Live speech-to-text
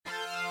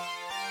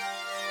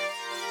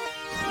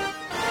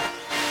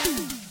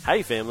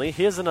Hey family,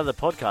 here's another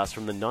podcast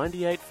from the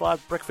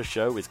 98.5 Breakfast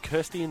Show with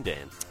Kirsty and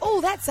Dan. Oh,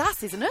 that's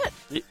us, isn't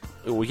it?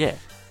 Yeah.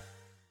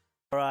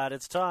 All right,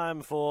 it's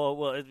time for,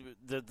 well,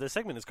 the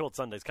segment is called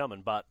Sunday's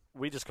Coming, but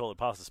we just call it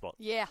Pasta Spot.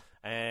 Yeah.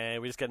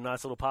 And we just get a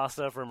nice little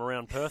pasta from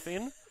around Perth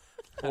in.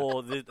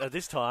 Or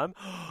this time,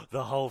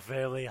 the whole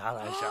family.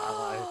 Hello,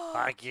 Charlotte.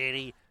 Hi,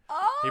 Kitty.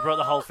 Oh. He brought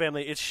the whole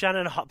family. It's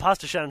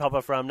Pastor Shannon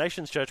Hopper from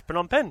Nations Church,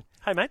 Phnom Penh.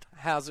 Hey, mate.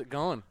 How's it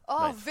going?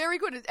 Oh, Mate. very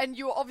good. And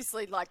you're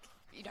obviously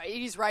it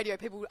is radio,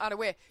 people aren't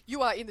aware.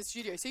 You are in the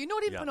studio, so you're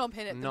not in Phnom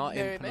Penh at the moment. Not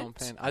in Phnom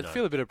Penh. I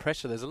feel a bit of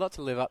pressure. There's a lot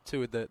to live up to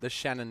with the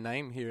Shannon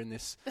name here in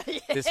this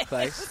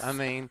place. I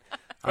mean,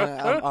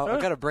 I've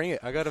got to bring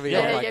it. I've got to be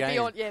on my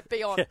game.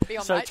 Be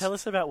on, So mate. tell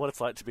us about what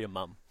it's like to be a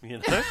mum, you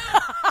know?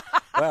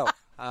 Well,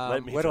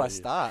 Let me where do tell I you.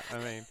 start?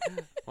 I mean,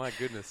 my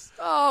goodness.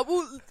 Oh,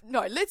 well,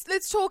 no,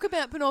 let's talk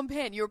about Phnom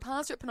Penh. You're a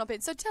pastor at Phnom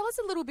Penh. So tell us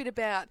a little bit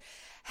about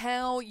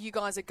how you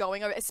guys are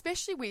going,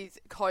 especially with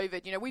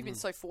COVID. You know, we've been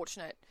so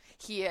fortunate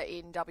here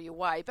in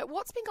WA. But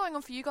what's been going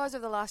on for you guys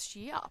over the last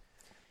year?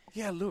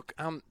 Yeah, look,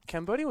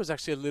 Cambodia was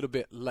actually a little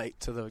bit late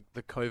to the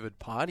COVID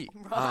party.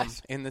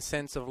 Right. In the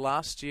sense of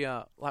last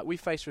year, like we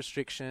faced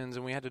restrictions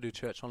and we had to do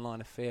church online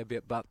a fair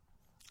bit, but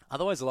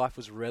otherwise life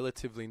was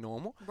relatively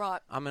normal.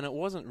 Right. I mean, it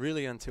wasn't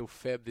really until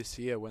Feb this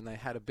year when they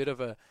had a bit of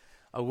a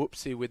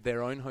whoopsie with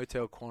their own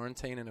hotel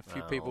quarantine and a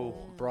few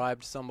people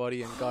bribed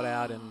somebody and got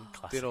out and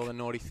did all the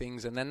naughty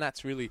things. And then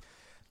that's really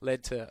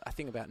led to, I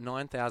think, about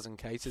 9,000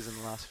 cases in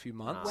the last few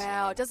months.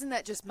 Wow, doesn't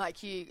that just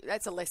make you...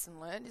 That's a lesson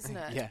learned, isn't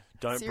it? Yeah.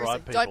 Don't Seriously,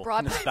 bribe people. don't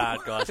bribe people. Bad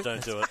guys,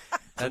 don't do it.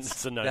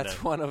 It's a no-no.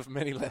 That's one of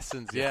many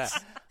lessons, yeah.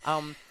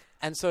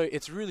 And so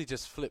it's really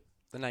just flipped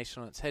the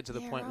nation on its head to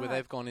the point where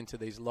they've gone into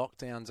these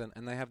lockdowns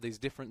and they have these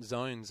different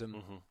zones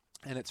and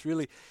it's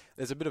really,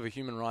 there's a bit of a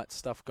human rights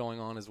stuff going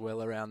on as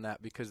well around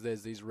that because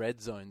there's these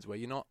red zones where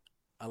you're not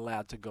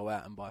allowed to go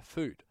out and buy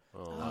food.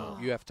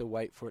 You have to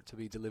wait for it to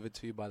be delivered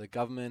to you by the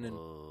government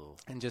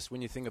and just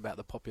when you think about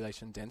the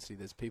population density,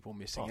 there's people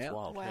missing out.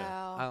 Wild,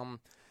 Wow.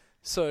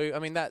 So, I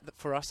mean, that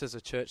for us as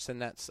a church, then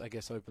that's, I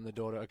guess, opened the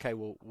door to, okay,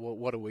 well,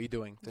 what are we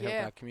doing to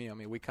help our community? I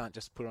mean, we can't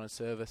just put on a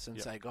service and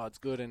say God's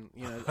good and,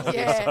 you know, all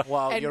this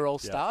while And you're all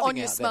starving on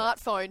your out there.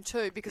 smartphone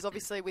too, because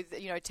obviously with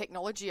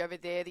technology over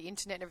there, the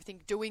internet and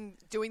everything, doing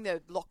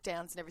the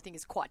lockdowns and everything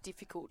is quite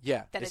difficult.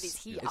 Than it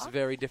is here. It's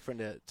very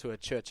different to a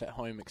church at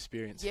home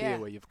experience here,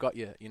 where you've got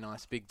your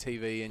nice big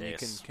TV and you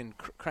can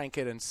crank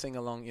it and sing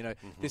along. You know,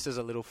 this is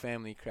a little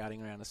family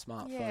crowding around a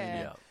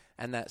smartphone.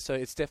 And that, so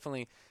it's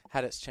definitely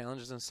had its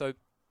challenges. And so,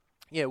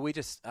 yeah, we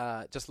just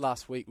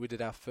last week we did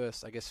our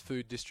first, I guess,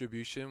 food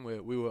distribution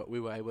where we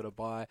were able to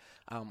buy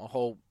a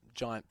whole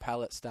giant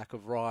pallet stack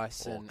of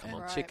rice and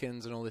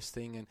chickens and all this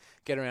thing and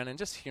get around and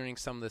just hearing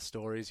some of the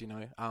stories, you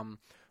know.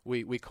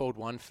 We called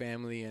one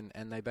family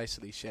and they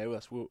basically shared with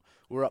us.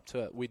 We're up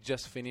to it. We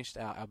just finished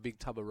our big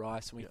tub of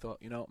rice and we thought,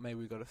 you know, maybe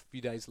we've got a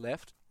few days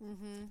left.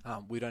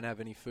 We don't have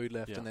any food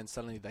left. And then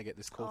suddenly they get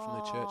this call from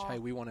the church, hey,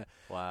 we want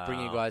to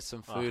bring you guys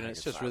some food. And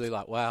it's just really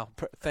like, wow,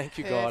 thank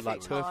you, God,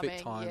 like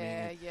perfect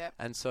timing.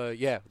 And so,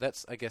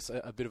 that's, I guess,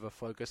 a bit of a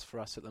focus for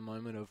us at the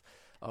moment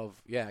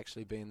of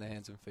actually being the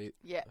hands and feet.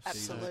 Yeah,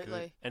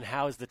 absolutely. And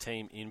how has the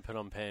team in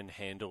Phnom Penh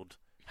handled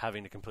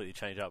having to completely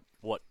change up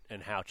what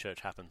and how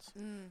church happens?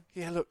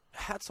 Yeah, look,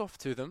 hats off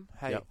to them.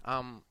 Hey,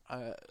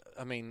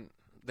 I mean,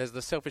 there's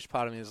the selfish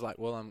part of me is like,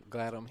 well, I'm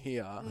glad I'm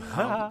here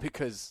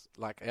because,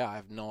 like, I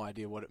have no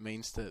idea what it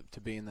means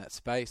to be in that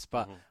space.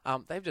 But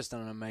they've just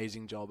done an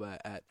amazing job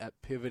at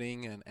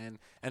pivoting and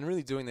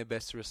really doing their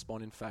best to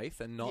respond in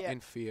faith and not in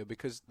fear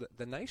because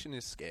the nation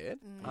is scared.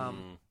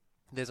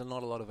 There's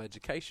not a lot of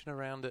education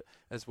around it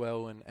as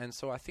well. And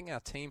so I think our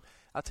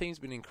team's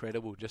been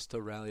incredible just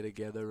to rally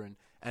together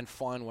and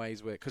find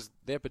ways where, because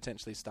they're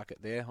potentially stuck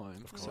at their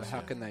home. So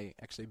how can they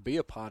actually be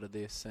a part of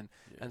this?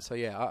 And so,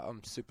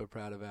 I'm super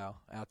proud of our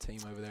team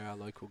over there, our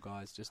local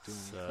guys just doing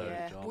an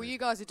incredible job. Well, you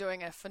guys are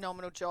doing a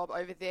phenomenal job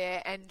over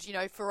there. And, you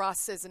know, for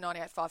us as a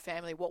 98.5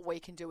 family, what we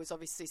can do is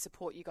obviously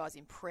support you guys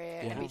in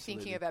prayer and be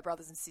thinking of our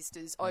brothers and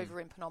sisters over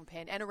in Phnom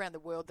Penh and around the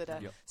world that are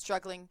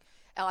struggling.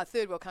 Our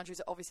third world countries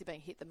are obviously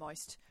being hit the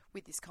most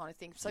with this kind of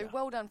thing. So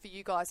well done for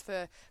you guys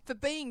for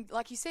being,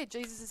 like you said,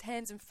 Jesus'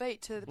 hands and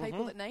feet to the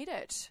people that need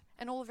it.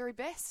 And all the very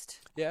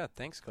best. Yeah,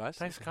 thanks, guys.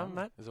 Thanks for coming,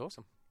 mate. It was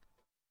awesome.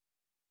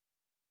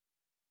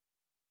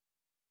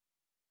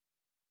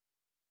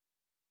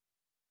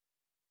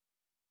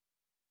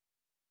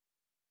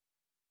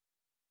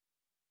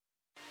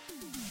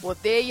 Well,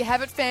 there you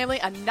have it, family.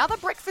 Another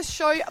Breakfast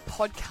Show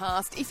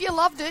podcast. If you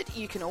loved it,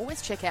 you can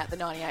always check out the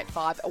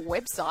 98.5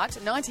 website,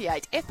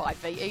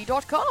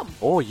 98five.com.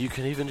 Or you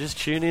can even just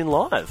tune in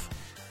live.